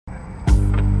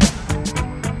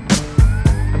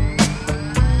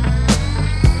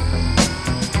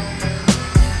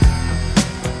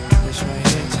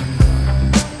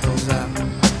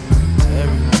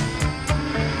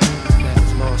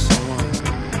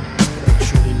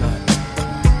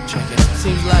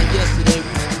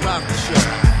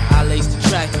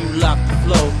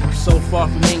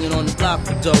block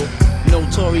for dough.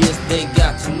 Notorious, they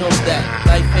got to know that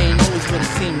life ain't always what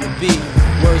it seemed to be.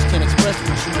 Words can't express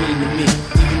what you mean to me.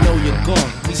 Even though you're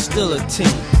gone, we still a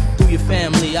team. Through your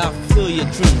family, I'll fulfill your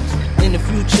dreams. In the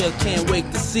future, can't wait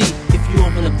to see if you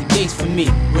open up the gates for me.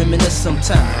 Reminisce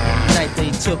sometime. The night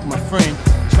they took my friend.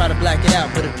 Try to black it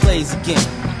out, but it plays again.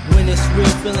 When it's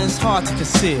real, feeling's hard to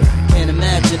conceal. Can't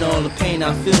imagine all the pain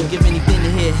I feel. Give anything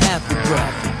to hear half the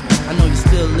breath. I know you're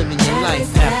still living your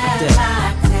life after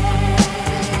death.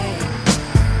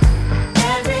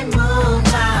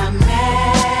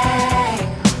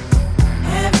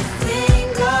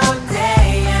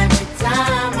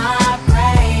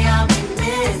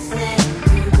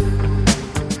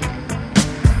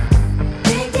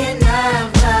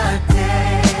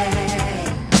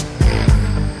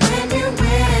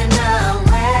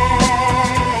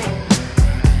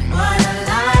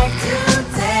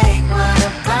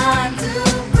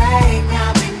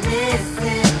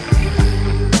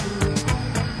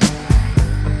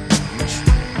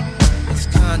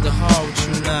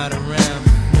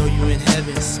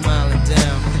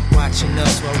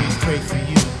 Us while we pray for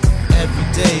you. Every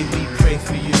day we pray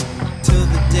for you. Till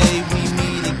the day we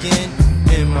meet again.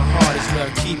 In my heart is where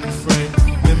I keep you, friend.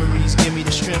 Memories give me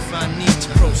the strength I need to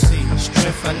proceed.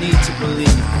 Strength I need to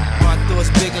believe. My thoughts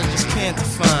big, I just can't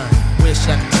define. Wish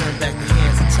I could turn back the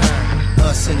hands of time.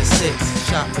 Us in the six,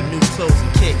 shopping new clothes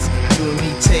and kicks. You and me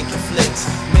taking flicks,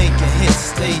 making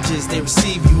hits, stages they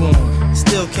receive you on.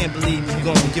 Still can't believe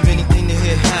you're gone. Give anything to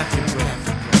hear half your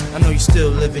breath. I know you're still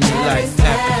living your life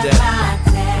after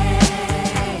death.